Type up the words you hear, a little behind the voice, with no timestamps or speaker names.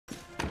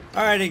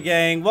Alrighty,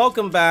 gang,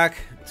 welcome back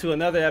to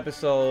another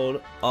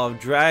episode of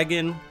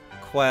Dragon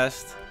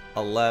Quest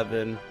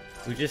XI.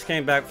 We just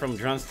came back from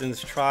Drunston's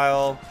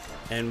trial,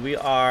 and we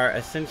are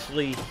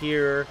essentially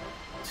here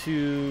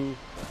to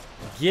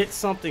get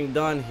something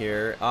done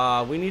here.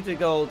 We need to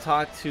go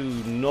talk to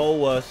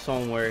Noah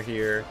somewhere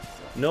here.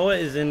 Noah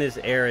is in this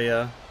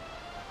area.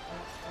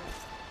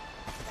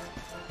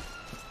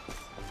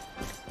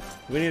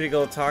 We need to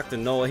go talk to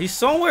Noah. He's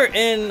somewhere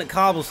in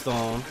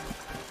Cobblestone.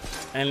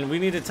 And we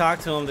need to talk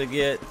to him to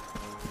get...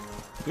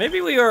 Maybe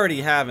we already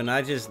haven't.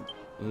 I just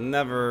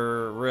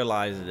never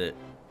realized it.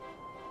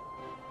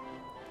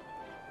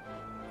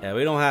 Yeah,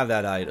 we don't have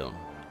that item.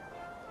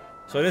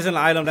 So it is an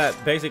item that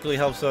basically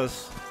helps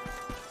us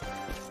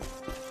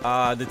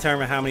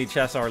determine how many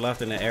chests are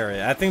left in the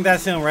area. I think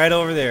that's him right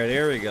over there.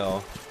 There we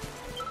go.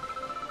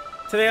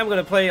 Today I'm going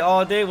to play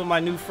all day with my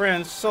new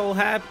friends. So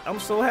happy.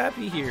 I'm so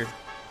happy here.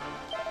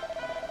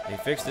 They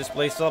fixed this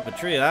place up a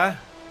tree, huh?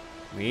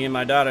 Me and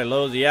my daughter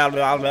loads the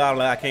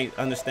I can't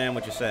understand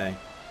what you're saying.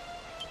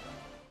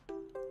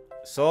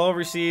 Soul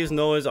receives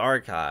Noah's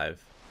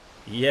archive.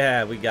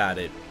 Yeah, we got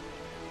it.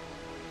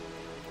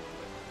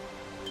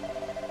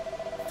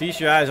 Feast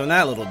your eyes on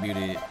that little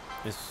beauty.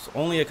 It's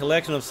only a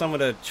collection of some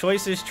of the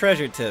choicest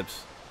treasure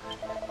tips.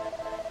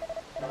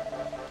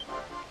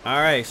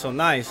 Alright, so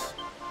nice.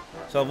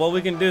 So what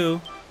we can do,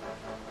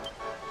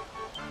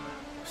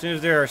 as soon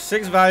as there are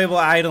 6 valuable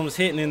items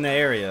hidden in the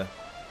area.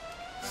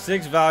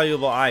 6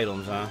 valuable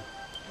items, huh?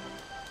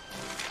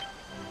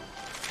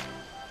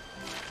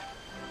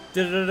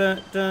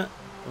 Da-da-da-da.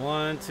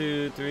 1,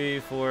 2, 3,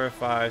 4,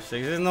 5,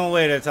 6. There's no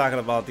way they're talking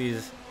about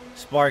these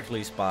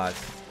sparkly spots.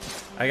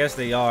 I guess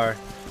they are.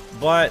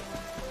 But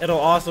it'll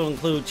also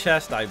include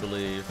chests, I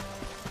believe.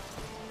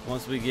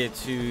 Once we get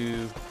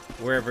to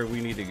wherever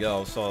we need to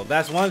go. So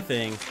that's one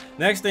thing.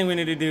 Next thing we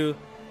need to do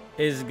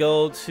is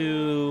go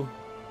to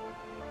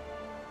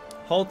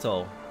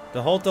Holto.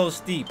 The Holto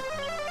Steep.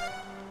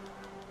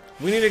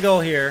 We need to go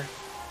here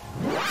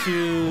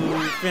to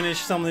finish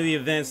some of the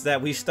events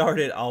that we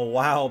started a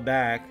while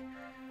back.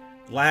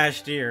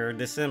 Last year,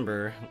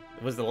 December,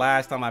 was the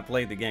last time I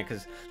played the game.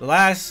 Because the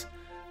last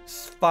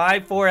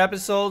 4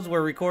 episodes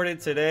were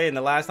recorded today. And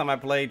the last time I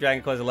played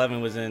Dragon Quest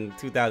XI was in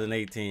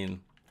 2018,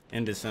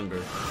 in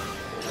December.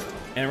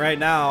 And right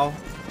now,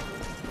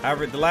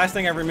 the last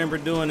thing I remember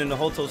doing in the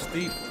Holto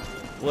Steep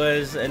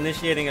was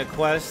initiating a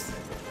quest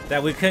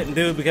that we couldn't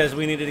do because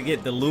we needed to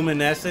get the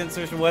luminescence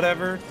or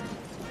whatever.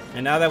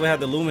 And now that we have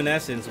the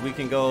luminescence, we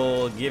can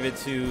go give it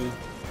to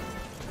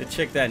the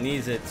chick that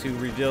needs it to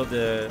reveal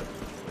the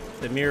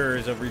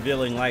mirrors of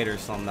revealing light or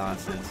some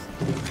nonsense.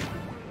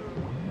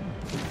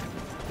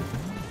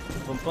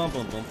 Bum, bum,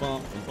 bum, bum,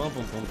 bum, bum,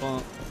 bum, bum,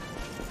 bum.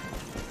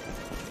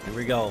 Here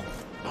we go.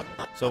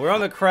 So we're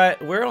on the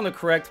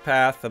correct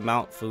path to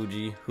Mount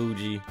Fuji,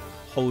 Hoji.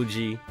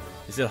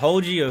 Is it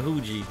Hoji or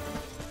Huji?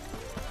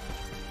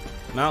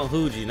 Mount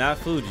Fuji, not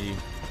Fuji.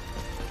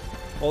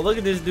 Oh, look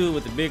at this dude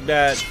with the big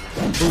bad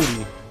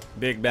booty.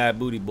 Big bad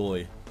booty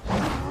boy.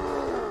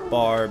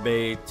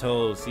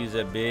 Barbados. He's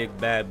a big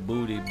bad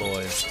booty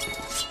boy.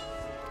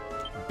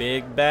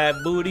 Big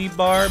bad booty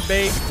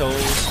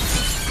Barbados.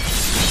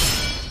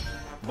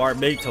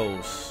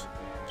 Barbados.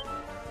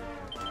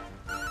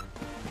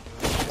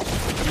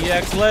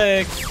 EX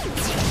legs.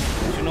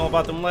 What you know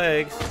about them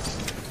legs?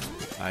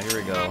 Alright, here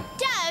we go.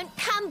 Don't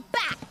come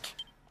back.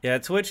 Yeah,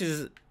 Twitch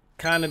is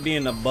kind of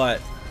being a butt.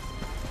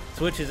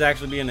 Twitch is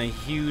actually being a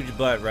huge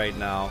butt right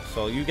now.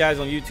 So you guys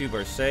on YouTube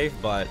are safe,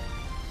 but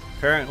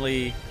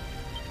currently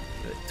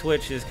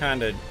Twitch is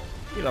kind of,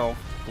 you know,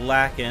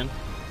 lacking.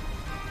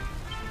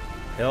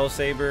 Hell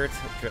Saber,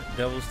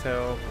 Devil's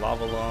Tail,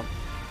 Lava Lump,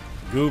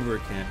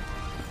 Gooberkant.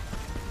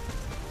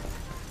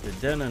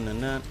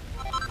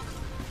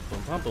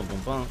 Bum bum bum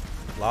bum bum.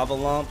 Lava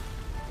Lump.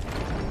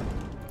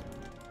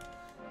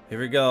 Here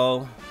we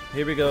go.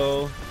 Here we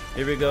go.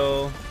 Here we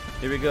go.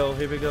 Here we go.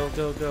 Here we go.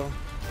 Go go.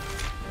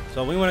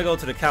 So we want to go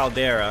to the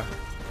caldera.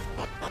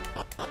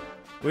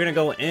 We're gonna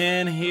go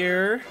in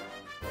here,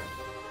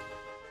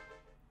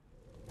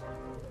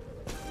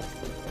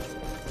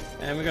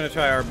 and we're gonna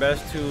try our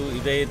best to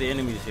evade the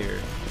enemies here.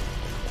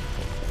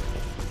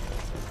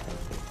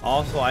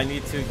 Also, I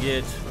need to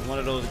get one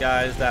of those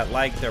guys that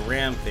like the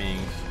ram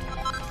things.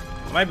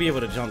 I might be able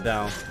to jump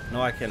down.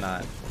 No, I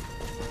cannot.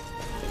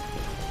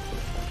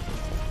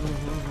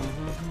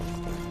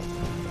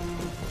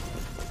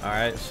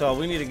 Alright, so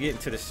we need to get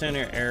into the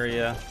center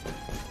area.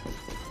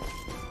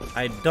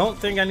 I don't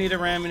think I need to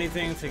ram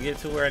anything to get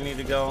to where I need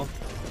to go.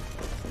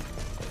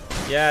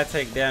 Yeah, I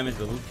take damage,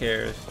 but who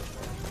cares?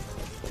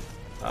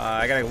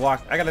 I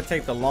gotta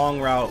take the long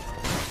route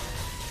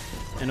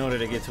in order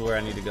to get to where I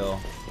need to go.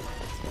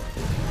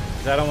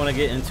 'Cause I don't want to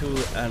get into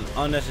an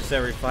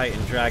unnecessary fight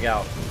and drag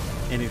out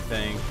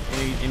anything,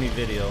 any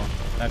video.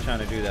 Not trying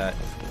to do that.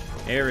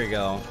 Here we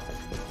go.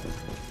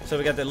 So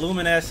we got the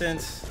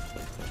luminescence.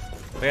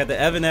 We got the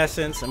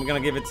evanescence, and we're gonna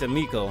give it to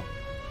Miko.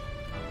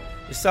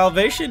 Is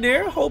salvation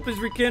there? Hope is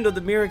rekindled.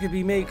 The mirror can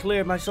be made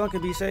clear. My son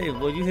can be saved.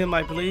 Will you hear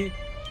my plea?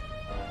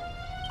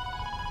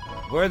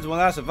 Words will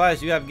not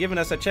suffice. You have given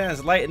us a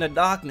chance. Light in the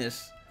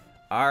darkness.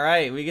 All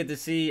right, we get to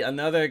see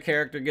another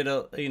character get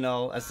a, you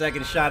know, a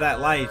second shot at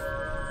life.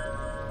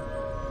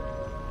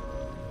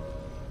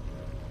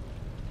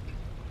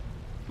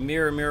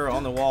 Mirror, mirror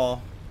on the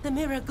wall. The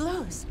mirror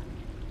glows.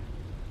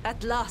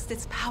 At last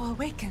its power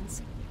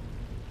awakens.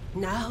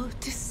 Now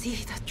to see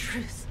the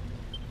truth.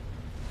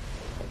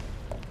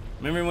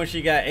 Remember when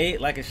she got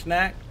ate like a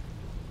snack?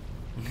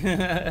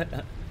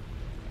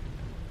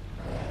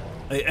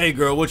 Hey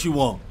girl, what you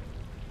want?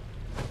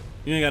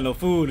 You ain't got no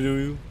food, do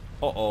you?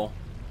 Uh-oh.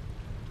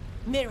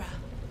 Mirror,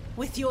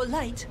 with your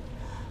light,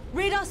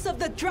 rid us of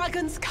the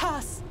dragon's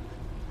curse.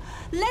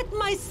 Let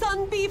my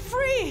son be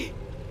free!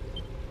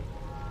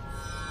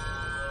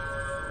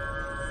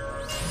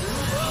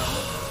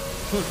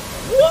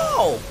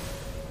 Whoa!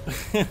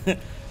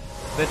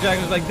 The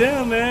dragon was like,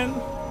 damn, man.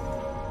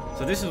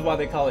 So this is why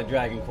they call it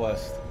Dragon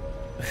Quest.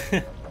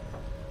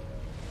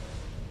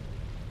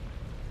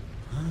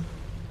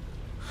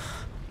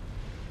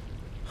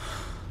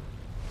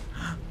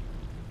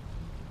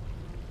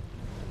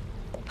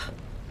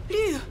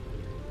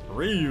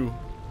 Ryu.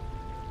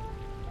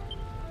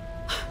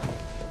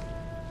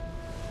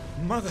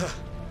 Mother.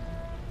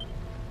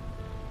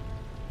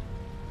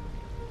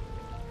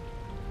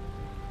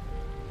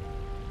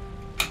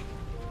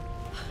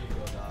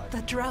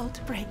 The drought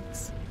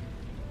breaks.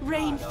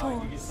 Rain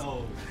falls.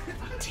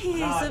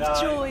 Tears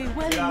of joy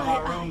well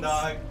in my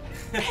eyes.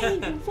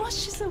 Pain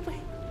washes away.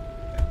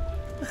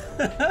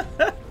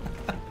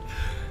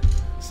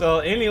 So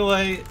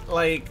anyway,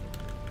 like,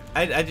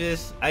 I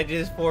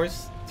just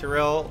forced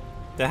Terrell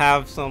to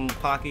have some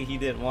Pocky he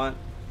didn't want.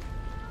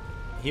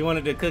 He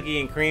wanted the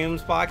cookie and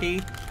creams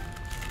Pocky.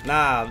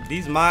 Nah,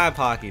 these my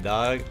Pocky,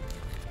 dog.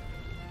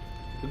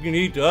 You can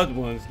eat the other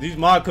ones. These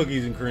my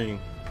cookies and cream.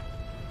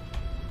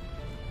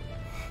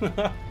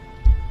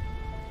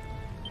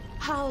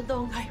 How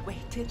long I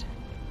waited.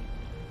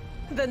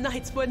 The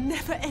nights were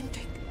never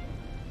ending.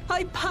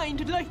 I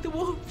pined like the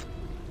wolf.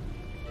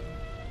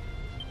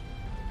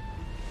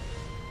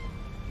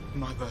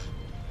 Mother,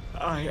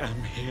 I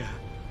am here.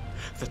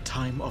 The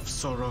time of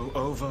sorrow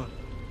over.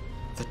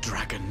 The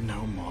dragon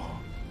no more.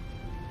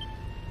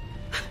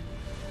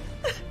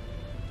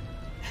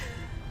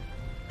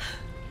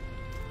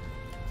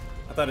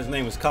 I thought his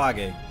name was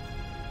Kage.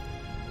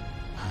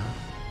 Huh?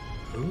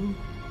 Who?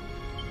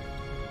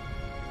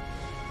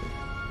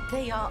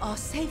 They are our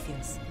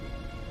saviors,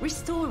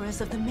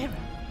 restorers of the mirror,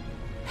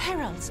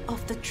 heralds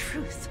of the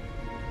truth.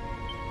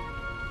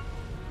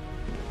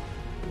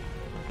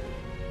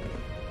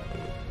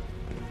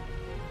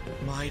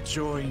 My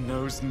joy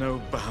knows no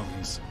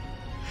bounds.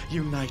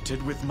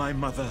 United with my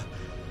mother,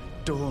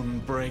 dawn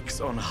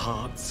breaks on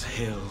Heart's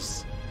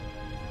hills.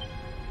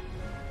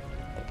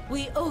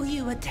 We owe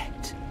you a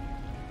debt.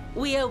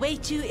 We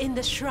await you in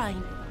the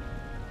shrine.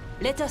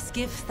 Let us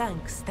give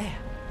thanks there.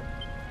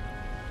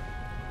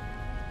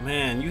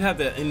 Man, you have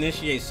to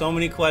initiate so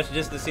many questions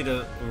just to see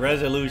the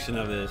resolution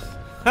of this.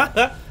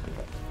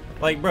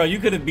 Like, bro, you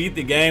could have beat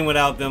the game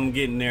without them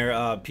getting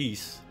their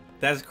piece.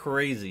 That's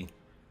crazy.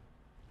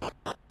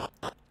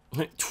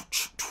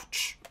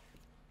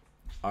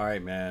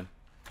 Alright, man.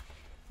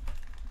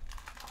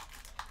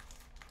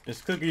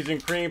 This cookies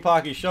and cream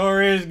Pocky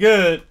sure is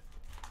good.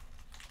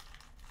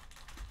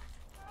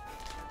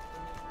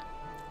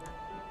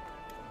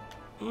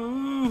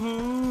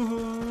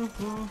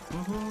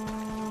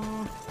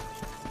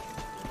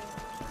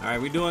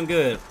 Alright, we doing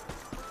good.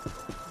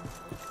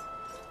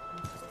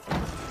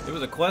 There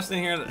was a quest in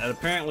here that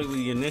apparently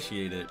we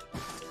initiated.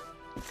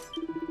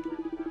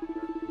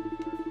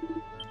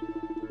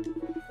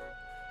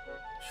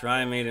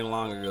 Shrine made it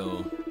long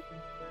ago.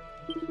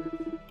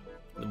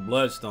 The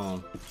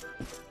bloodstone.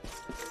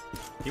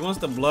 He wants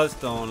the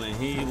bloodstone and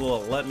he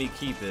will let me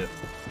keep it.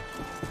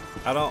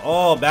 I don't.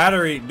 Oh,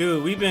 battery.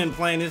 Dude, we've been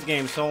playing this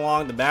game so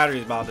long, the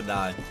battery's about to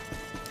die.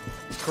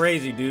 It's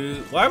crazy,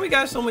 dude. Why we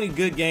got so many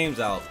good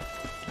games out?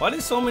 Why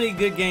did so many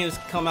good games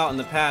come out in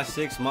the past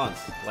 6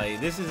 months?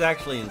 Like, this is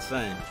actually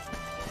insane.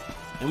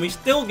 And we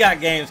still got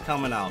games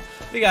coming out.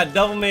 We got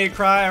Devil May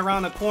Cry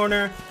around the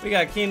corner. We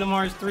got Kingdom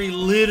Hearts 3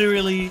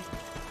 literally,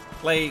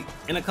 like,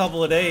 in a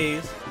couple of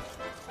days.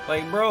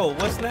 Like, bro,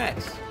 what's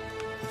next?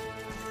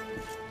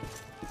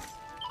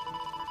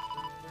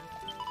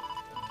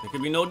 There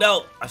could be no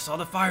doubt. I saw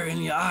the fire in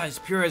your eyes,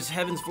 pure as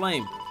heaven's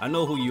flame. I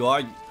know who you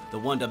are, the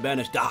one to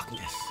banish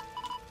darkness.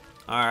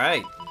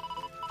 Alright.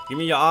 Give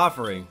me your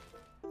offering.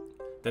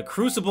 The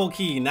Crucible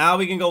Key. Now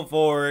we can go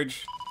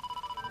forge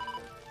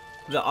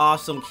the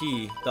awesome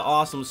key. The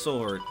awesome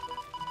sword.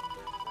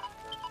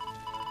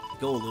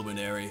 Go,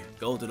 luminary.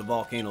 Go to the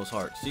volcano's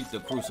heart. Seek the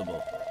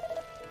Crucible.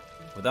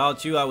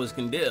 Without you, I was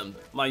condemned.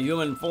 My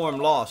human form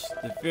lost.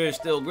 The fear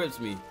still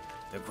grips me.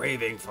 The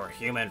craving for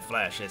human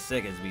flesh it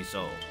sickens me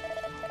so.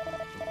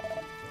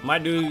 My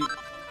dude.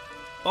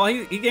 Oh,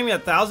 he gave me a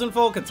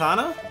 1,000-fold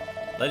katana?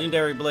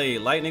 Legendary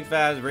blade. Lightning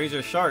fast,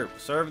 razor sharp.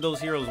 Serve those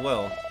heroes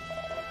well.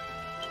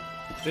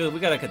 Dude,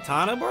 we got a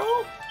katana,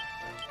 bro?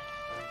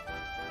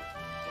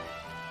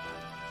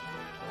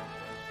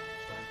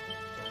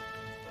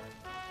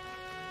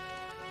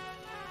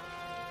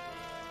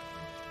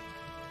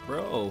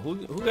 Bro,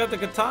 who got the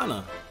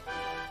katana?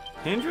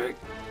 Hendrik?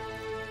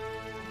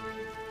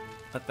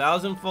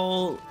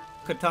 1,000-fold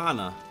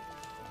katana.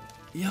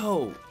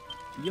 Yo,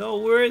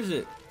 where is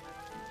it?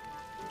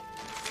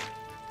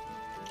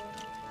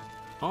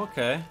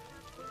 Okay.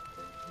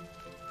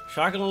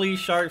 Shockingly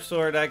sharp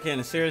sword that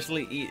can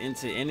seriously eat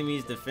into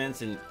enemies'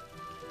 defense and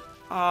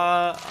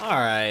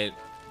alright.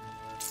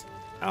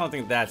 I don't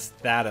think that's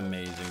that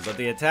amazing, but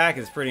the attack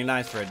is pretty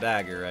nice for a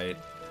dagger, right?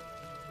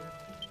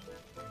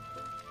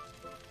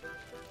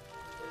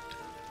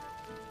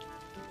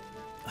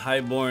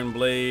 Highborn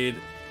blade.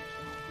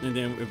 And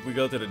then if we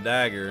go to the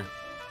dagger.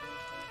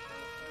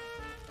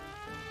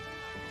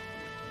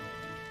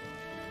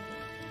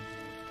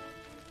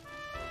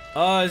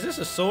 Is this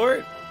a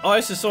sword? Oh,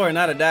 it's a sword,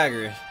 not a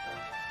dagger.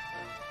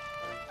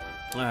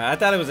 Alright, I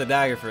thought it was a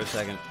dagger for a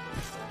second.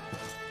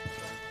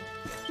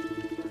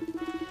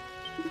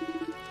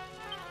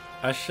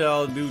 I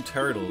shall do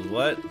turtles.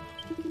 What?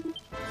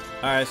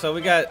 Alright, so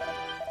we got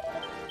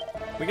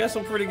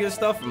some pretty good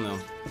stuff from them.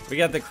 We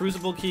got the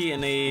crucible key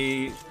and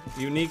a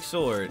unique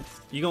sword.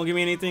 You gonna give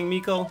me anything,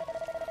 Miko?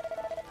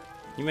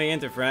 You may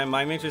enter, friend.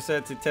 My mentor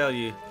said to tell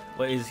you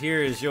what is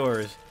here is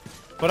yours.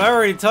 But I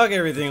already took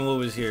everything what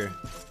was here.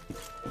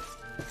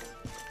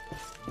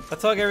 I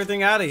took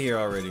everything out of here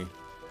already.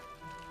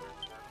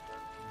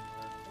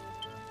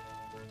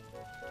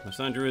 My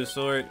son drew his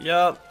sword.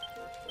 Yup.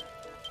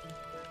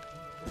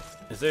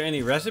 Is there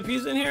any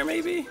recipes in here,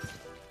 maybe?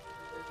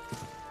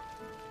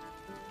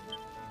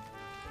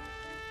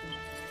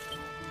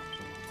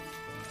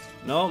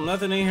 No,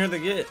 nothing in here to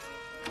get.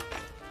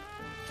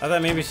 I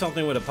thought maybe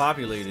something would have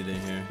populated in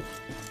here.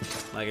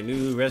 Like a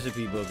new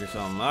recipe book or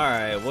something.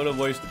 Alright, what a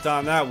waste of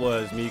time that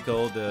was,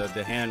 Miko,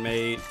 the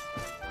handmade.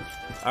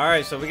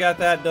 Alright, so we got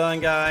that done,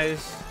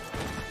 guys.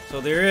 So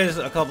there is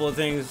a couple of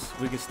things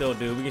we can still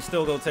do. We can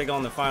still go take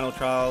on the final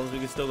trials. We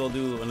can still go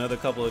do another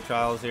couple of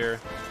trials here.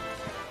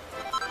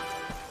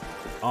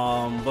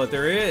 But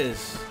there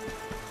is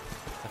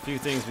a few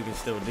things we can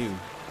still do.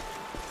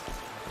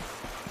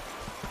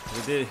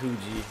 We did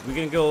Huji. We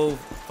can go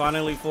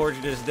finally forge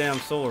this damn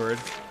sword.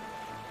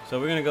 So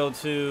we're gonna go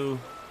to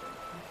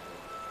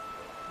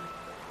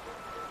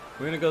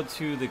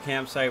the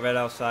campsite right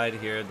outside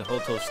here, the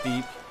Hoto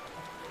Steep.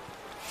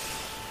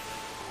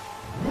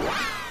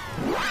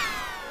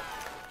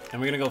 And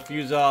we're gonna go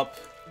fuse up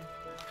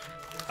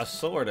a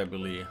sword, I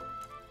believe.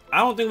 I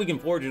don't think we can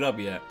forge it up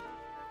yet.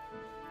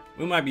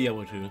 We might be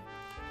able to.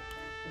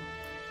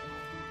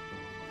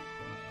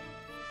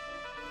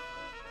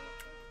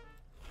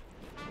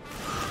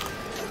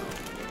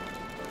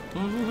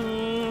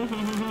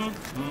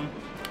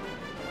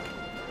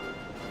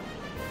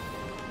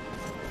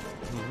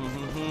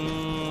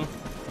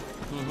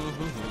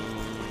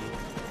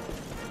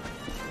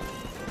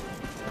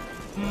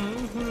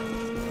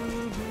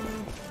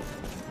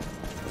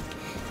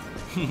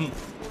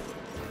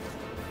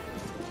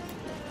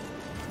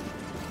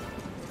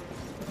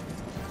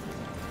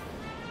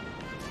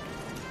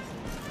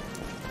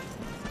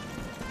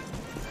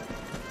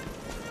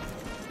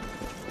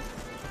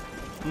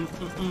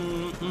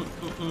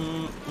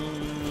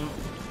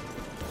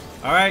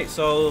 Alright,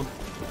 so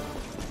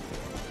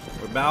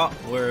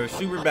we're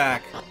super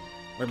back.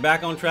 We're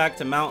back on track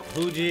to Mount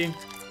Fuji.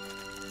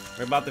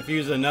 We're about to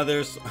fuse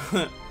another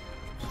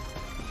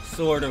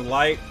sword of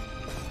light.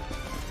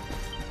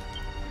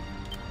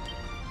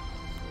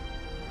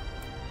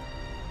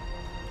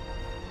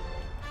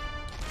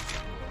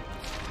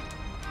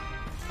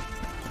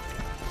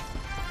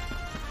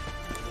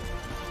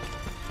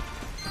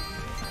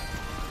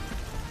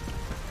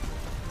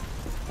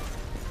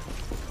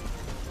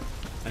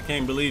 I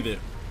can't believe it.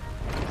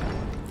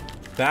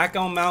 Back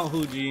on Mount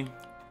Fuji,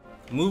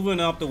 moving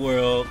up the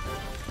world.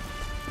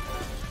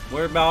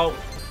 We're about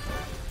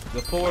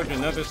to forge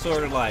another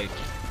sword of light.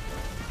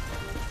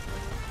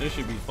 This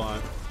should be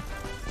fun.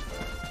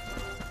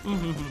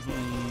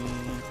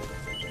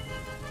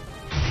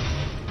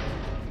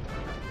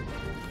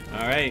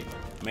 Alright,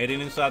 made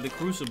it inside the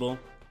crucible.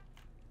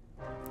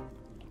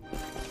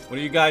 What do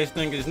you guys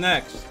think is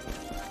next?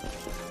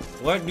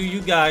 What do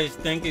you guys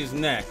think is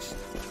next?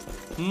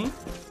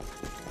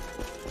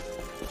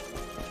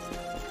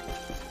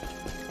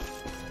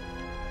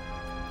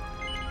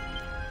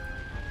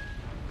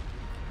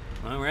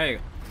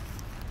 Alright.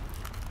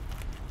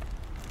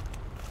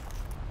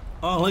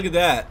 Oh, look at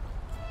that.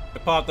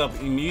 It popped up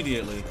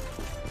immediately.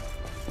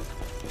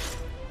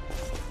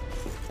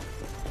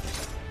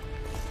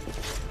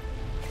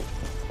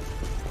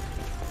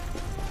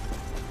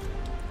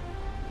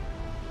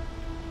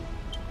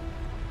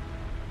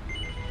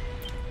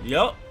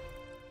 Yup.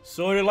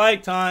 Sword of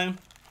Light time.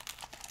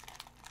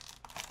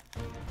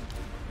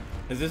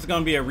 Is this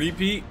gonna be a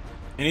repeat?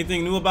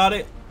 Anything new about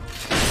it?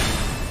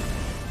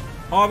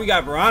 Oh, we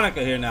got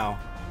Veronica here now.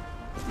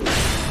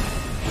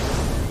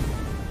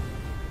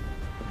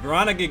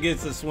 Veronica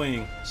gets a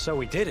swing. So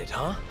we did it,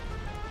 huh?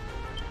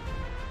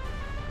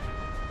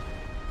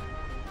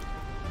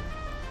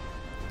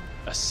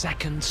 A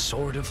second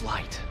Sword of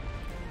Light.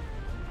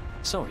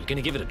 So, are you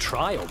gonna give it a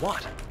try or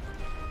what?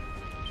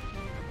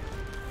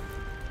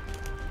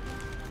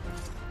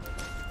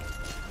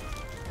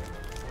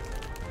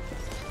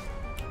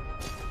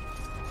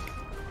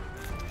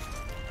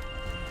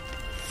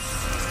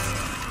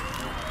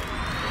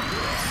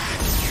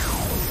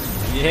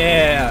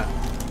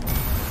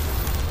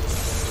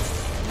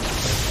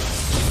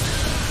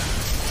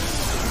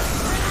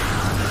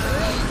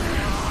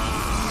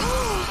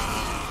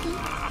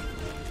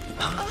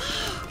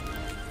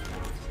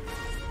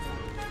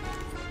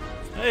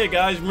 Hey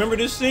guys, remember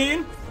this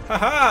scene?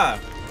 Haha!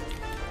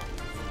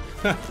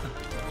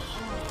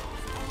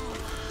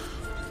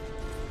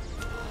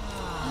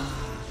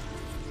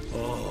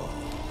 Oh.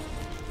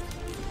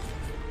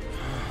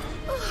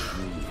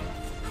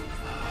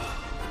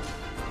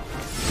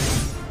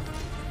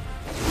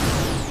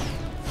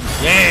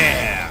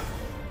 Yeah!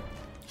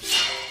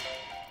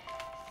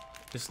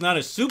 It's not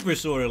a super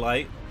sword of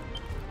light.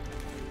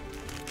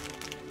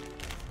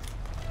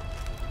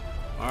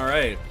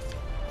 Alright.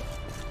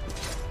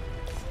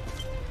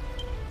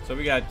 So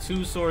we got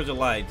 2 swords of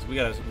light. We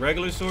got a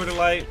regular sword of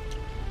light.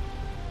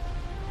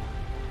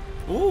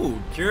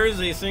 Ooh, cures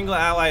a single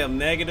ally of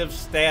negative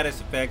status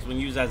effects when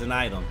used as an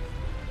item.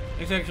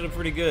 It's actually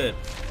pretty good.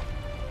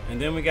 And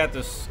then we got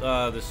the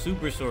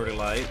super sword of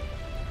light.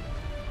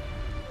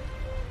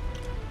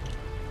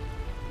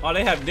 Oh,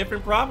 they have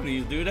different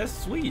properties, dude. That's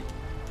sweet.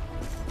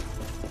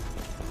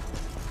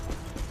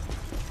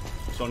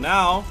 So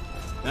now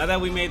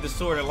that we made the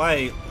sword of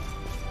light,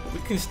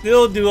 we can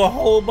still do a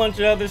whole bunch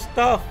of other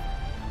stuff.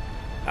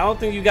 I don't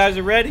think you guys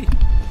are ready.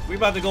 We're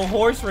about to go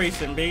horse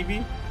racing,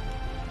 baby.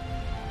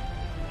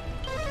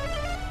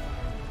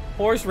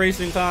 Horse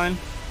racing time.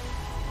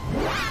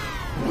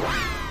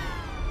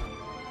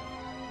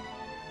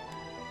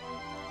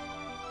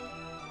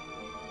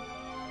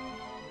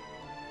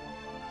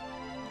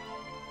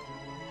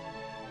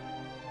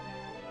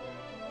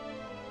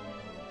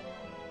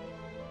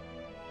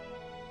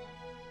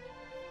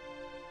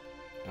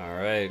 All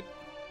right.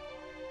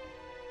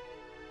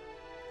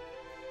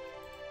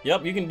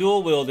 Yep, you can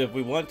dual wield if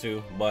we want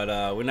to,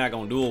 but we're not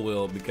gonna dual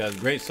wield because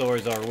great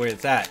swords are where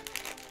it's at.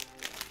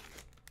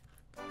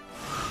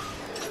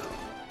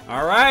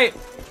 All right.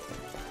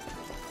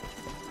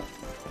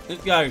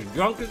 This guy's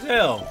drunk as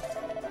hell.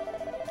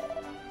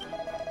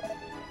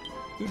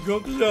 He's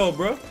drunk as hell,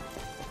 bro.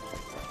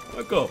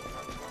 Let's go.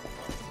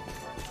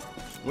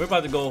 We're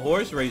about to go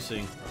horse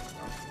racing.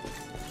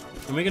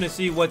 And we're gonna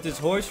see what this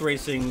horse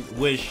racing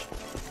wish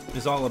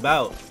is all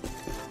about.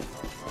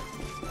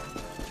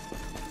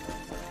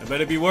 It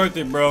better be worth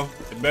it, bro.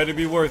 It better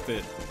be worth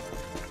it.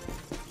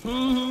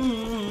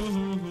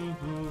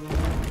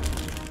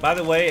 By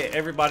the way,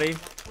 everybody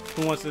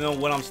who wants to know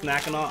what I'm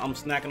snacking on, I'm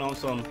snacking on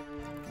some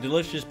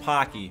delicious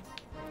Pocky.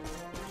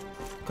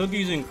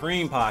 Cookies and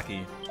cream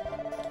Pocky.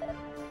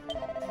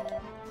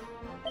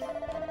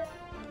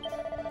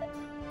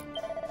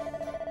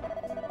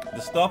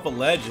 The stuff of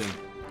legend.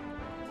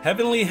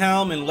 Heavenly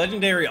Helm and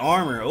legendary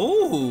armor.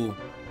 Ooh.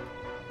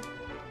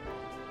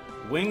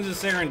 Wings of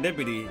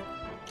serendipity.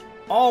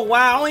 Oh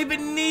wow, I don't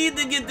even need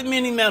to get the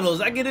mini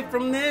medals. I get it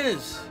from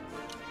this.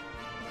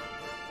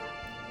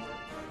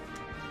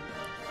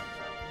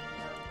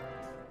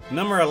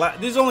 Number of laps.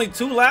 There's only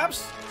 2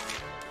 laps?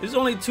 There's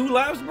only 2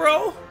 laps,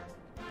 bro?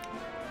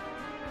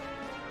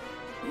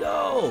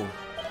 Yo.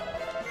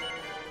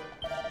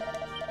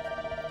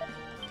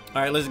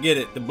 Alright, let's get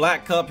it. The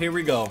black cup, here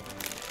we go.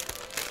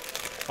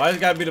 Why does it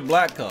gotta be the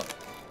black cup?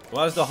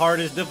 Why is the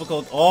hardest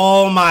difficult?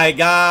 Oh my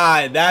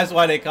god, that's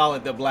why they call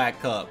it the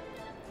black cup.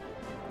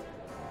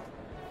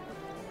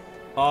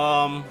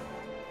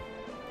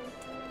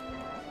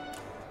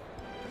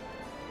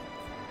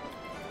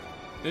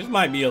 This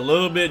might be a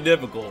little bit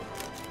difficult.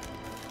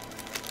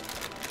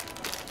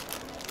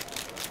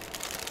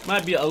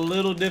 Might be a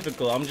little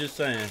difficult, I'm just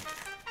saying.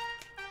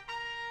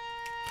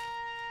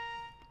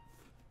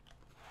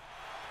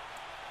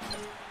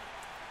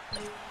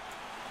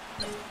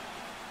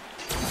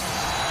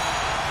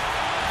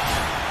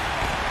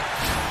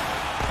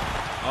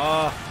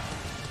 Oh!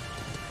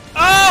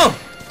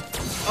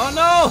 Oh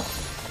no!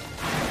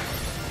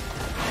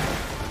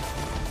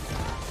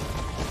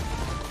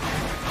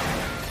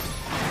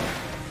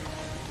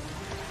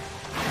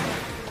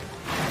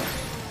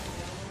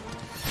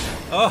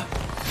 Oh!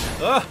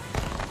 Oh!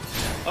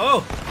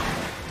 Oh!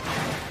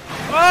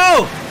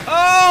 Oh!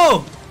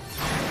 Oh!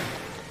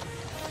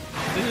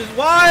 This is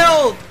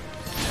wild!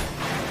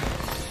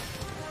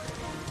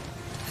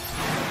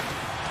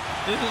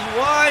 This is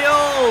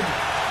wild!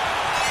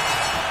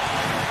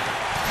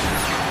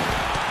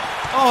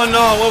 Oh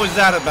no, what was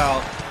that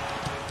about?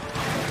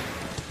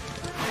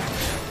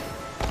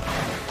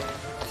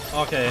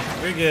 Okay,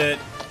 we're good.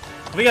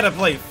 We gotta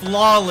play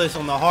flawless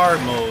on the hard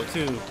mode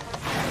too.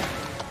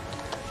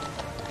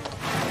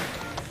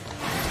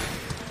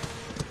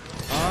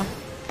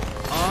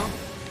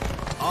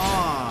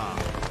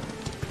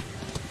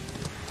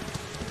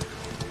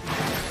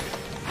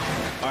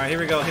 Alright, here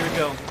we go, here we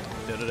go.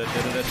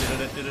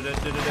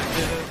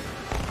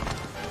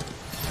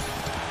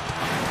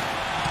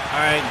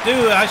 Alright,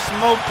 dude, I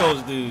smoked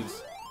those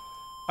dudes.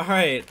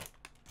 Alright.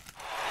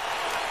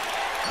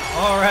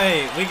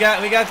 Alright, we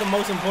got the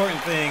most important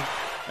thing.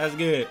 That's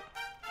good.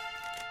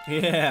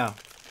 Yeah.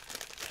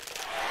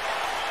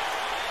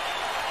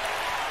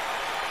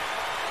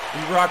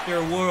 We rocked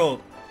their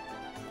world.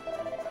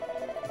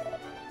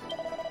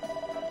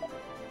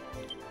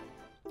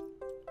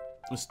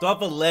 The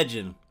stuff of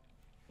legend.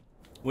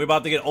 We're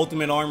about to get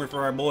ultimate armor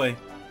for our boy.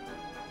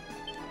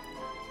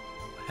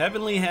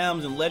 Heavenly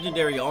Helms and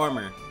legendary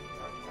armor.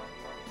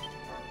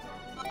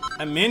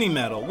 A mini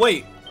medal.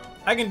 Wait,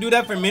 I can do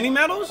that for mini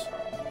medals?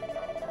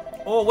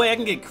 Oh wait, I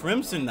can get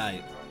Crimson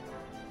Knight.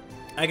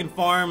 I can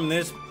farm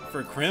this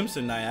for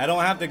Crimson Knight. I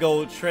don't have to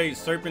go trade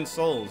Serpent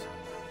Souls.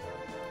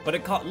 But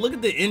it cost, look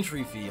at the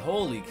entry fee.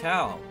 Holy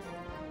cow.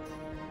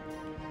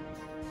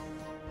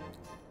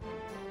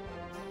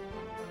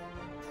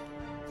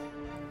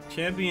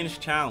 Champions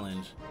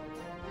Challenge.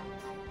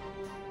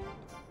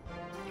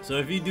 So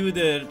if you do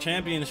the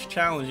Champions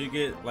Challenge, you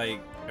get like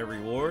a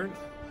reward.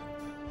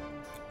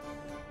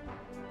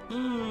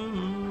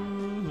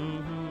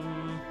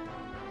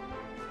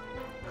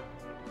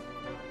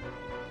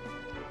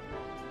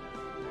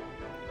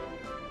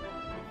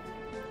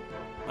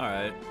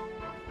 Alright.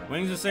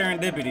 Wings of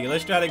Serendipity.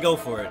 Let's try to go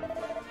for it.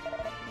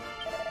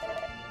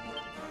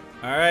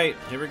 Alright,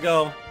 here we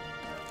go.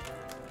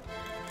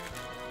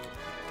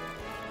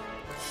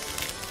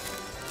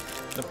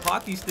 The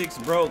Pocky Sticks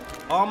broke.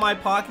 All my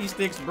Pocky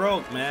Sticks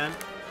broke, man.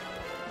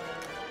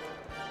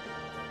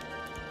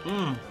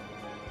 Mmm.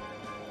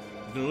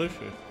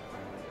 Delicious.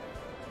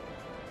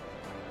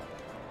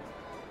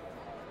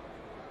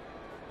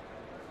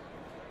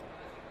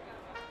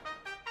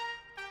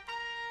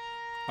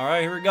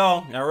 Alright, here we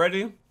go. Y'all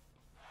ready?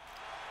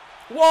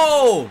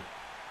 Whoa!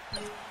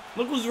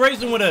 Look who's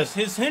racing with us.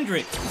 His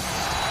Hendrick. His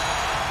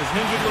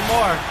Hendrick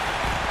Lamar.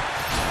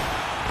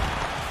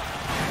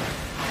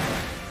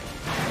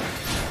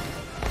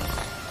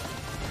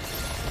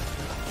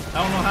 I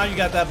don't know how you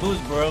got that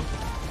boost, bro.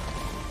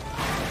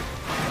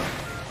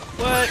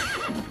 What?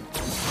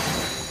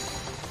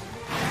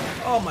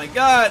 Oh my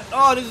god.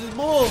 Oh, this is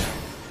bull.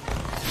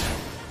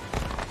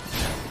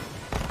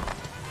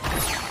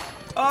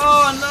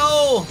 Oh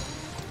no!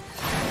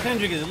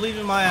 Hendrick is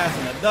leaving my ass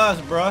in the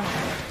dust, bruh.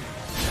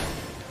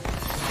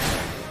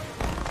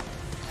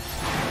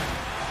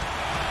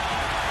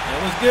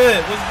 Yeah, what's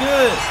good? What's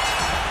good?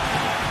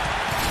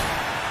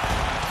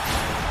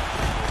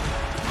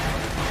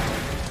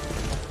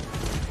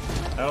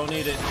 I don't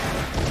need it.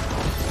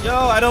 Yo,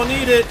 I don't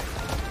need it.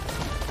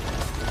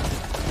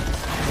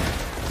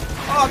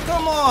 Oh,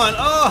 come on.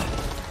 Oh,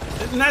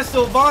 isn't that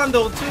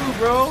Sylvando too,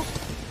 bro?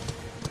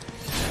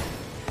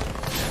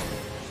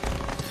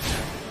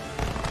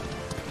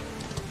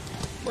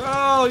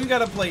 Bro, you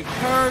gotta play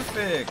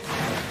perfect.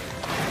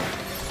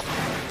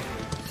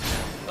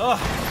 Ugh.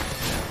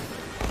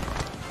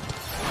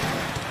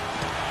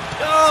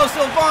 Yo,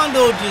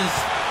 Sylvando just...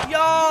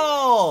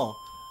 Yo!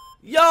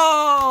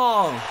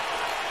 Yo!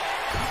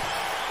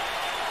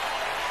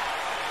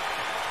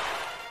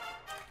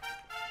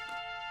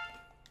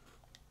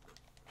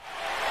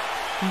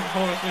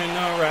 Horsing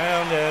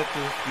around at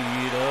the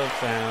speed of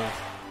sound.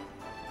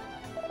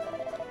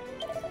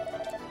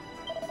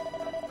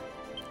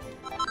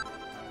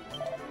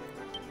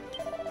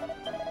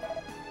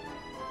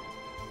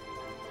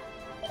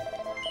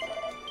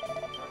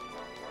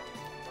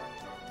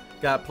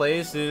 Got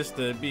places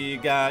to be,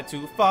 got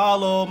to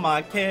follow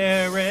my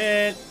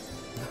carrot.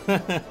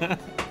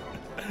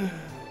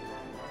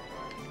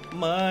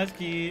 Must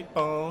keep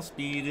on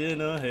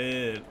speeding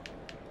ahead.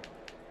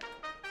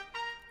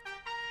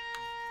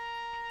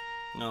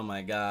 Oh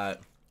my god.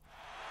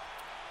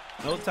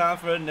 No time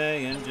for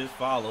naying, just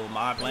follow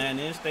my plan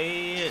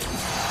instead.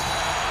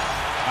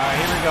 Alright,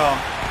 here we go.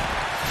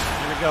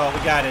 Here we go,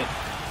 we got it.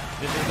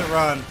 This is the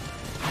run.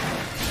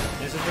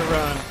 This is the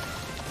run.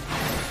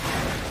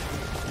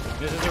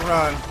 This is the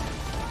run.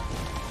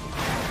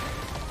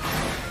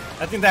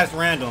 I think that's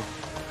random.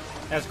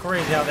 That's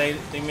crazy how they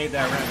made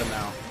that random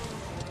now.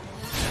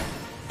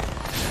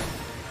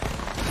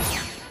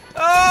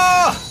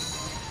 Oh!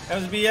 That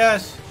was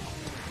BS.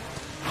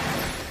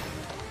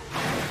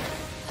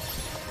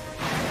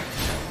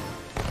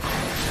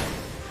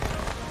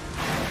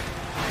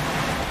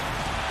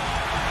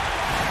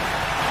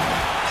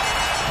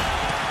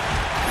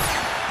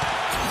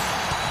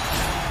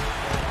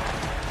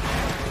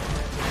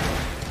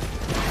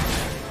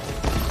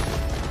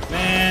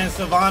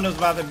 Sylvando's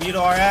about to beat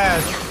our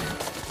ass.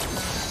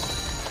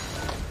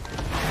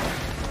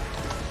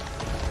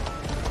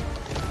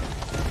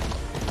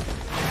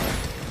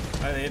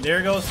 Right,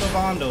 there goes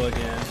Sylvando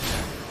again.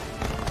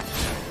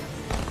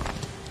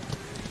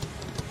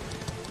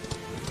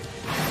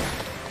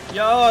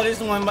 Yo, this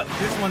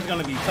one's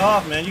gonna be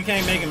tough, man. You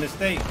can't make a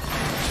mistake. You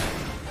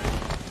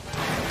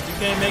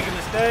can't make a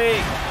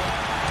mistake.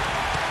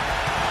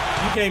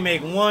 You can't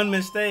make one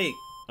mistake,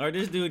 or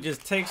this dude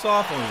just takes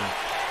off on you.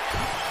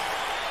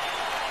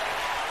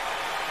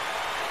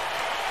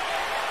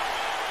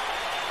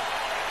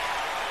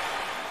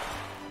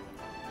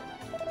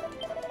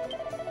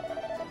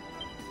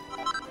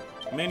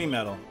 Mini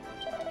medal.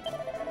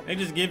 They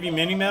just give you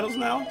mini medals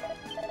now?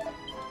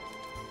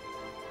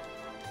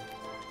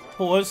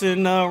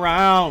 Horsing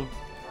around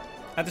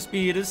at the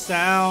speed of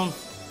sound.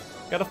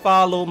 Gotta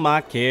follow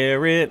my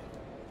carrot.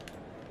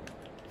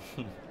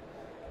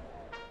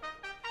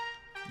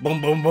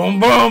 Boom, boom, boom,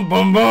 boom,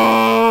 boom,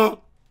 boom.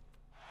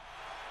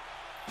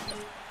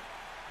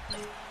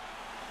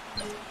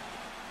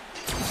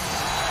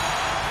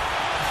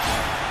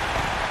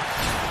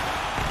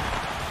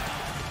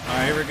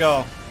 Alright, here we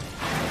go.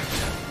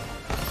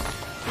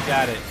 We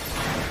got it.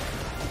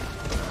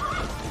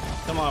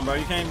 Come on, bro.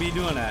 You can't be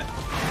doing that.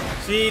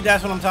 See,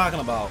 that's what I'm talking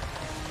about.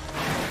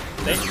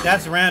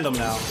 That's random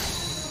now.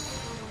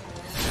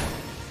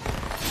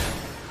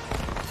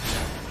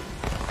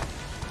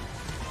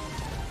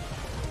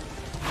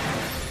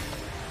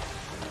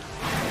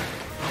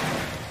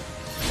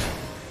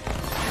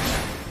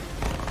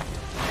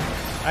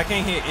 I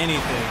can't hit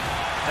anything.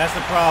 That's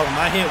the problem.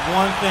 I hit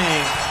one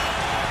thing.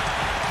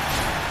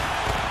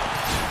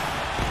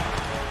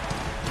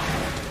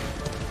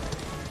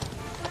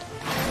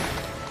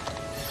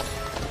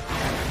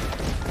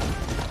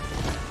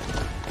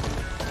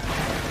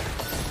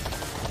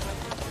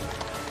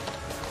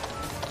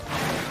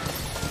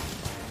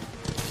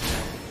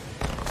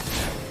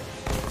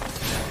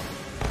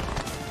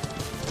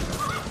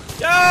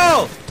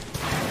 Yo!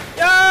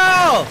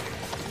 Yo!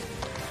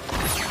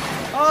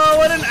 Oh,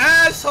 what an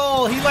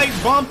asshole! He like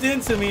bumped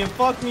into me and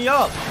fucked me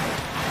up.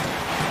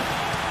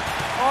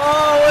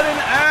 Oh, what an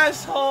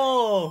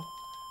asshole!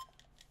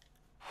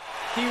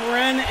 He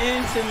ran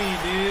into me,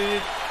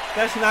 dude.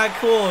 That's not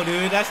cool,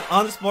 dude. That's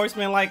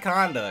unsportsmanlike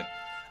conduct.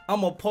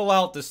 I'm gonna pull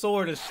out the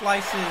sword and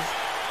slice his...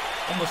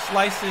 I'm gonna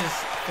slice his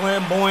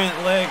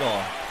flamboyant leg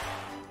off.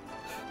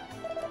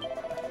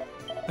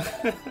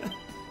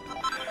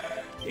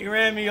 He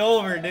ran me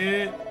over,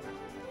 dude.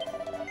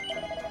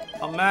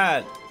 I'm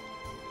mad.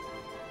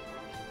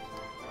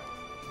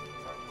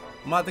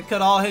 I'm about to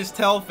cut all his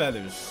tail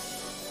feathers.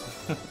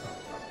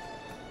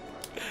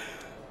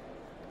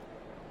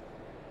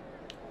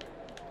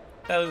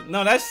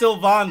 No, that's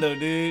Sylvando,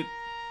 dude.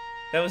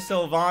 That was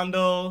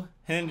Sylvando,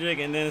 Hendrik,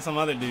 and then some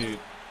other dude.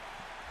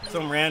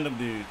 Some random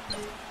dude.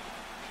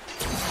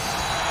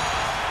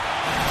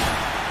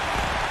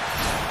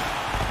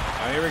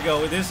 Alright, here we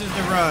go. This is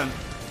the run.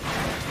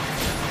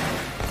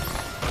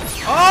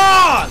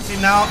 Oh! See,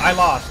 now I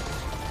lost.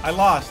 I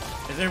lost.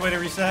 Is there a way to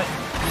reset?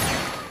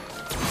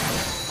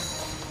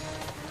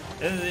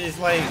 It's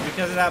like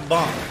because of that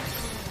bump.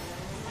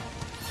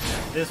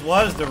 This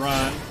was the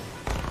run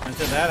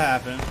until that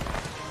happened.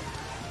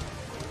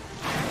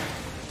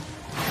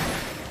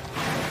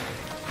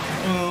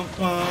 Bum,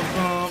 bum,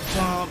 bum,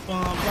 bum,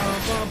 bum, bum,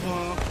 bum,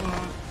 bum,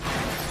 bum.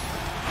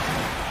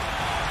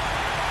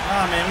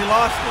 Ah, man, we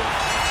lost it.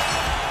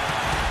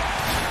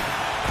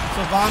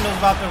 So Vondo's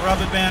about to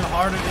rubber band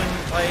harder than,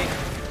 like,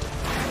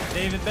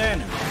 David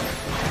Banner.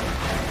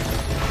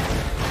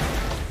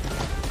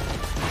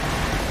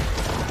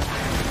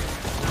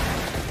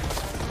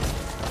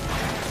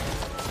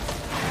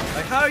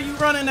 Like, how are you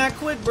running that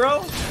quick,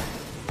 bro?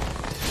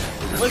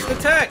 What's the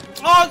tech?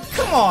 Oh,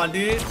 come on,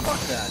 dude. Fuck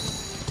that.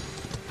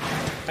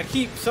 I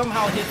keep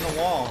somehow hitting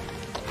the wall.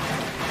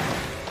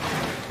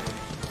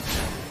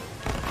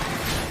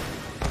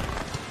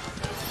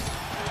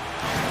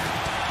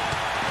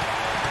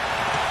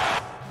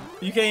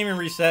 You can't even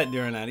reset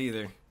during that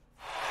either.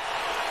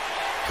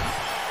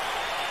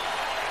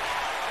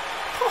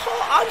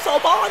 I'm so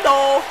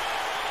Bondo!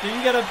 Dude,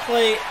 you gotta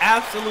play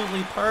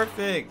absolutely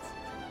perfect.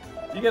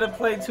 You gotta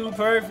play too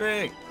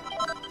perfect.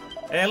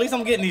 Hey, at least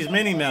I'm getting these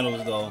mini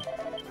medals though.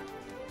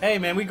 Hey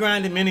man, we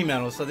grinded mini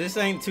medals, so this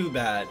ain't too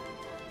bad.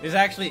 This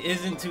actually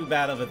isn't too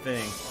bad of a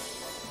thing.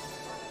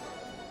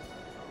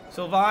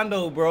 So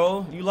Vondo,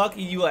 bro, you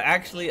lucky you are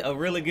actually a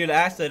really good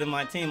asset in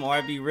my team, or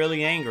I'd be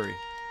really angry.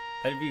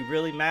 I'd be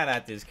really mad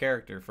at this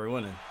character for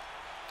winning.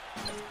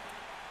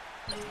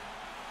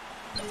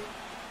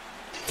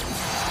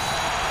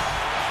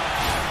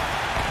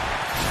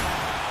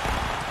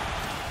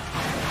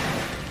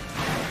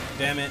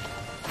 Damn it.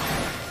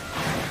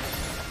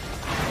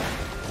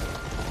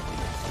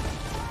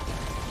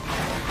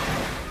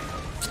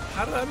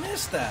 How did I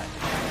miss that?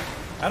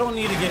 I don't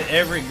need to get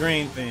every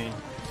green thing.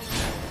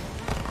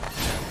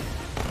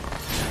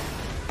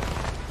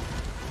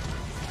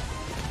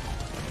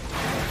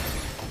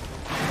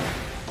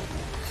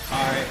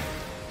 Alright.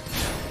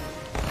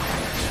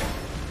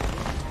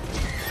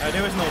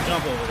 There was no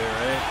jump over there,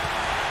 right?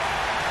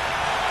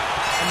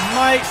 I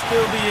might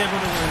still be able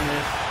to win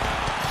this.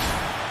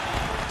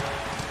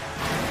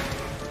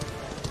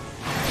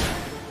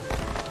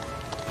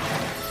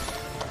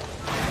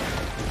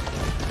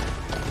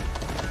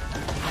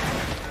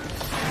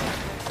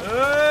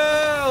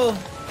 Oh!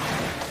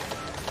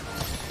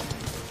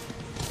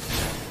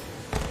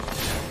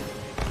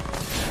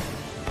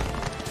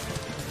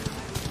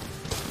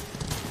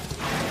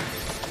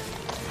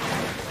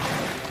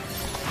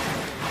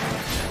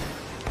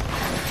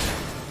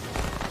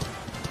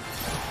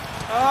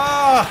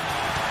 Ah,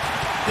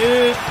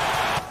 dude.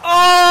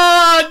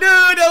 Oh,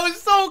 dude, that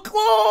was so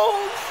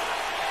close.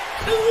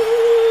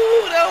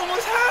 Dude, I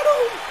almost had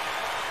him.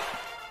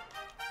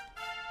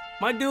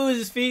 My dude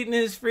is feeding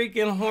his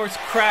freaking horse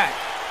crack.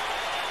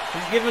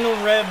 He's giving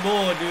him Red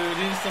Bull, dude.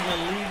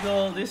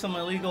 There's some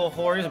illegal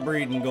horse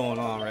breeding going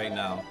on right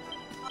now.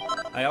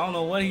 I don't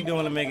know what he's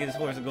doing to make his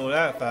horse go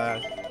that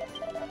fast.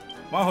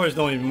 My horse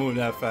don't even move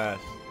that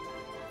fast.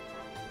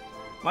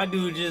 My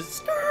dude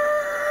just...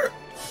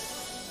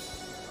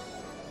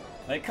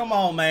 Like, come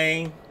on,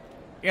 man. You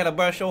gotta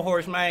brush your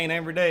horse mane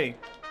every day.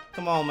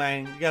 Come on,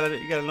 man. You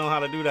gotta know how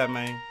to do that,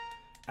 man.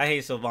 I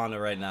hate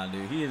Sylvando right now,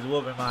 dude. He is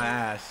whooping my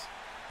ass.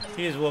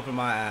 He is whooping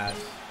my ass.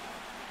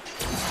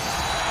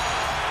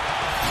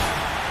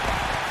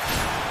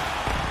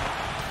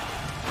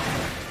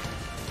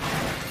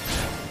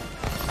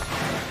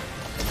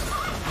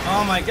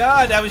 Oh my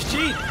god, that was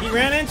cheap. He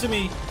ran into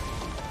me.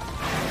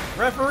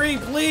 Referee,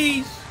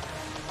 please.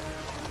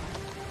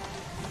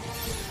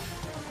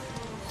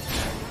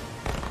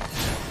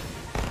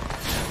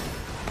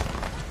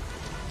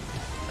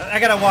 I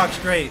gotta walk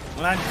straight.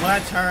 When I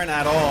turn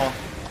at all,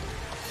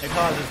 it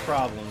causes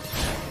problems.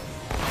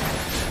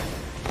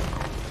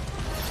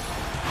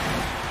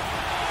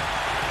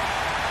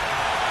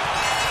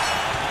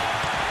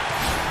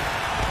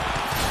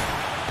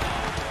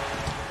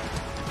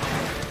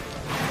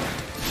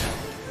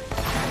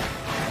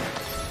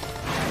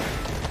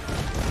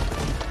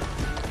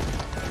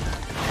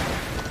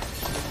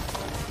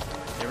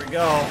 Here we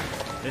go.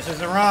 This is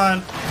the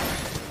run.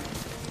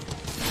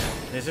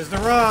 This is the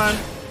run.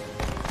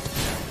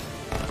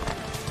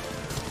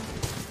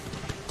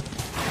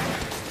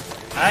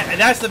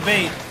 That's the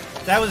bait.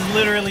 That was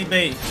literally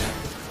bait.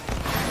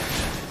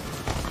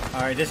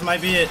 Alright, this might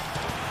be it.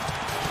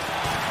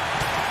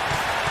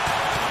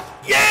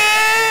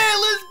 Yeah!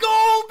 Let's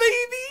go,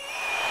 baby!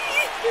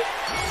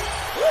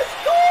 Let's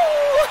go!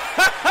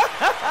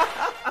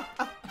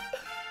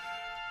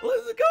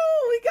 Let's go!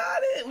 We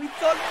got it! We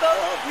took the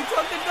dub! We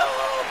took the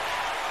dub!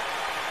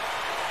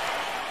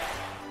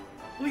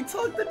 We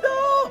took the dub!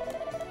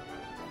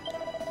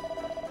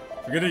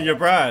 Forgetting your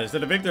prize. To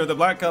the victor of the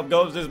Black Cup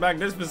goes this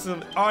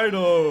magnificent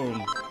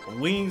item.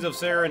 Wings of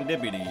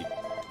Serendipity.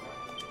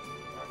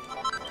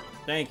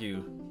 Thank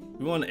you.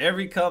 We won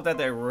every cup that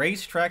the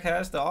racetrack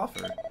has to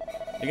offer.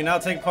 You can now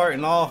take part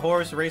in all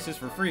horse races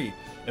for free.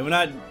 It will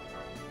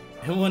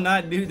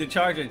not do to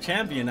charge a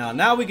champion now.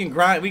 Now we can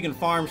grind, we can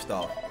farm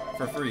stuff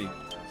for free.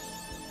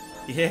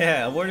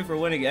 Yeah, awarded for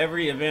winning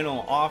every event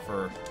on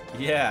offer.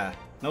 Yeah.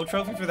 No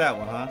trophy for that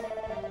one, huh?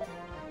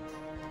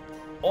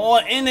 Oh,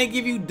 and they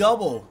give you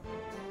double.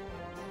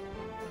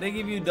 They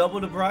give you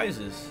double the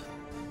prizes.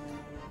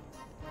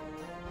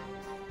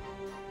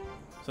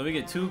 So we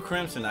get 2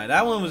 Crimsonite.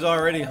 That one was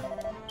already...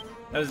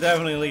 That was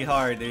definitely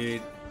hard,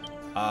 dude.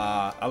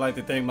 I'd like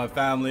to thank my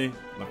family,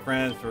 my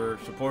friends for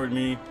supporting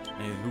me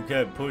and who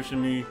kept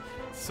pushing me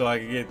so I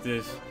could get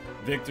this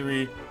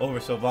victory over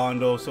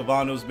Sylvando.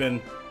 Sylvando's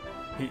been...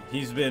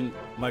 He's been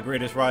my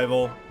greatest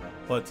rival,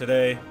 but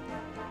today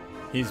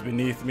he's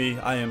beneath me.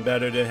 I am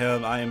better than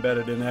him. I am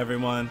better than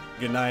everyone.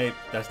 Good night.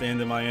 That's the end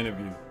of my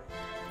interview.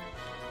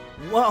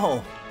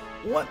 Whoa,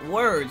 what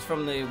words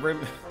from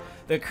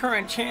the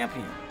current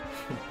champion.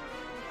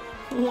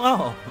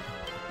 Whoa.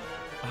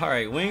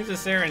 Alright, Wings of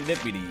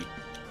Serendipity.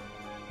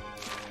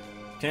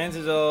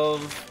 Chances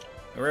of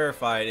a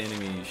rarefied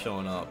enemy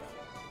showing up.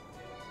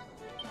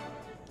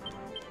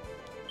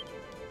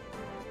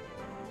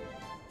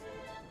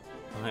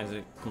 Has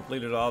it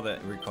completed all the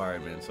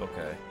requirements?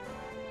 Okay.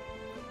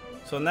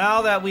 So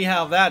now that we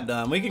have that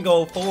done, we can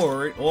go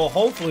forward. Well,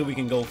 hopefully we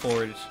can go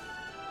forward.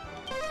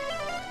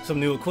 Some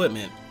new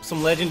equipment,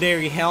 some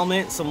legendary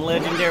helmet, some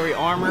legendary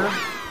armor.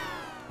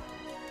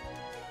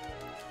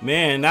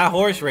 Man, that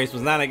horse race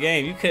was not a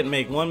game. You couldn't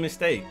make one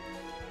mistake.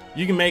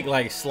 You can make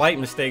like slight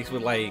mistakes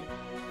with like,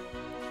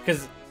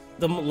 because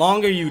the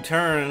longer you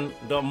turn,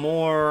 the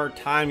more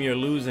time you're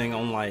losing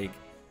on like,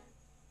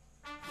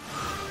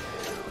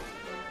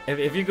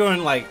 if you're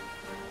going like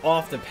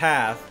off the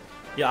path,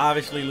 you're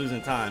obviously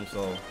losing time.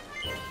 So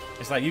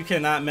it's like you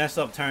cannot mess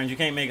up turns. You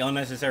can't make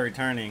unnecessary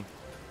turning.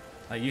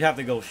 Like you have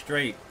to go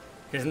straight.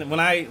 Because when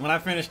I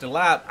finished the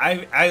lap,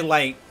 I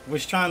like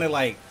was trying to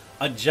like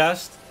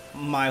adjust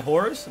my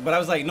horse, but I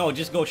was like, no,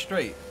 just go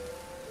straight.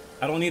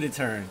 I don't need to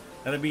turn.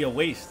 That'd be a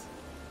waste.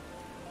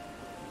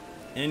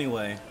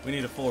 Anyway, we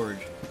need a forge.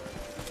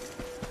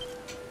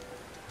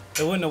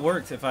 It wouldn't have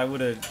worked if I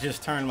would have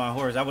just turned my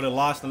horse. I would have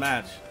lost the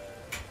match.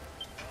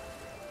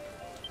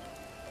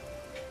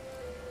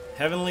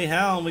 Heavenly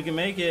Helm, we can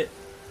make it.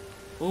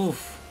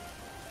 Oof.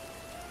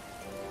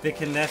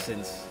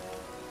 Decanescence.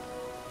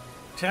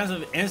 Chance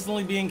of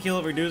instantly being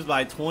killed reduced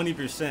by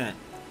 20%.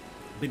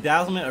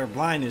 Bedazzlement or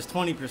blindness,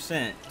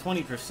 20%.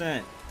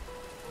 20%.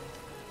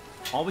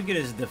 All we get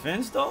is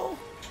defense though?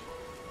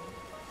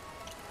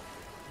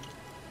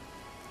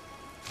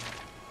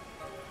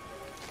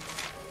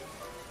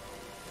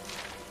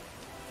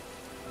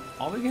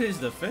 All we get is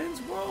defense,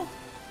 bro?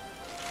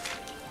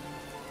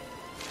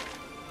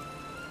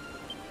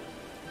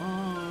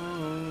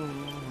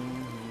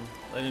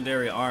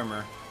 Legendary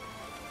armor.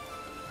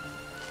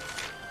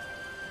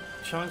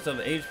 Chunks of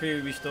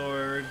HP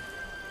restored.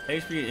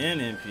 HP and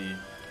MP.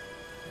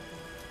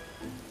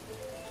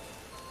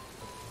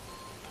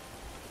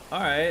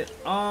 Alright,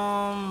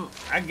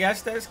 I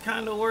guess that's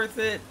kind of worth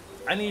it.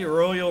 I need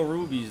royal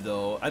rubies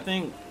though. I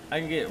think I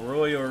can get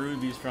royal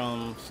rubies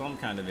from some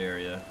kind of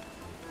area.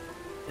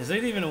 Is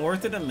it even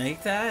worth it to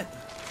make that?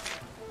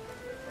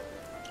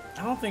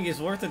 I don't think it's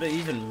worth it to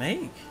even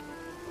make.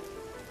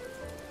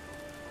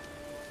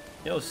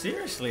 Yo,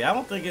 seriously, I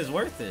don't think it's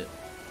worth it.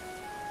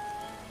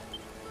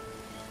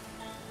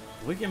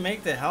 We can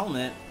make the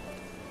helmet,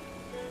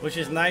 which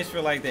is nice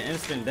for like the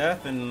instant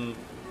death and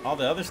all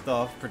the other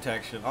stuff,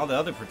 protection, all the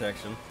other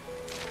protection.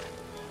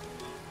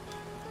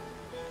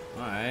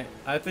 Alright,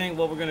 I think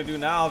what we're gonna do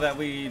now that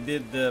we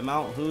did the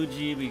Mount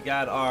Fuji, we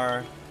got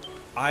our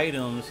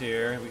items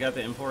here. We got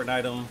the important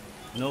item,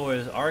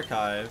 Noah's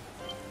Archive.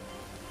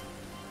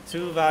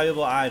 2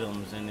 valuable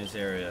items in this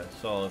area.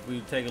 So if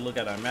we take a look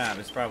at our map,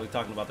 it's probably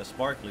talking about the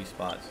sparkly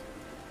spots.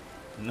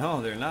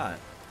 No, they're not.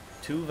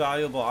 2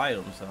 valuable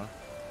items, huh?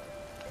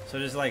 So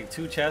there's like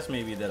 2 chests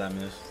maybe that I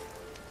missed.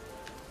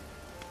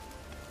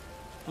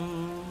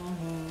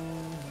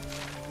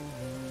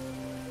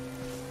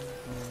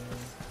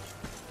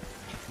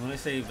 When they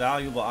say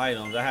valuable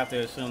items, I have to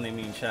assume they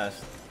mean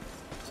chests.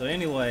 So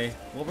anyway,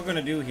 what we're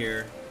gonna do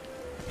here,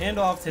 end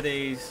off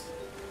today's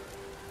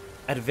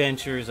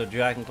adventures of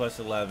Dragon Quest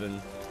XI.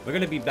 We're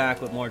gonna be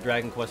back with more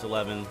Dragon Quest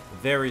XI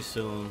very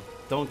soon.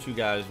 Don't you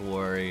guys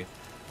worry.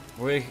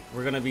 We're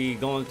gonna be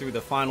going through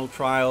the final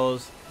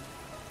trials,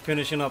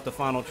 finishing up the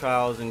final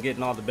trials and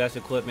getting all the best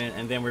equipment,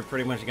 and then we're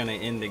pretty much gonna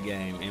end the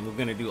game, and we're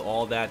gonna do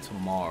all that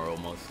tomorrow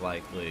most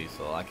likely.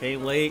 So I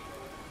can't wait.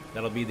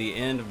 That'll be the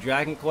end of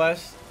Dragon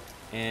Quest,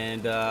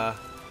 and I'll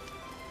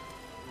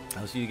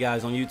see you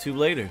guys on YouTube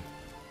later.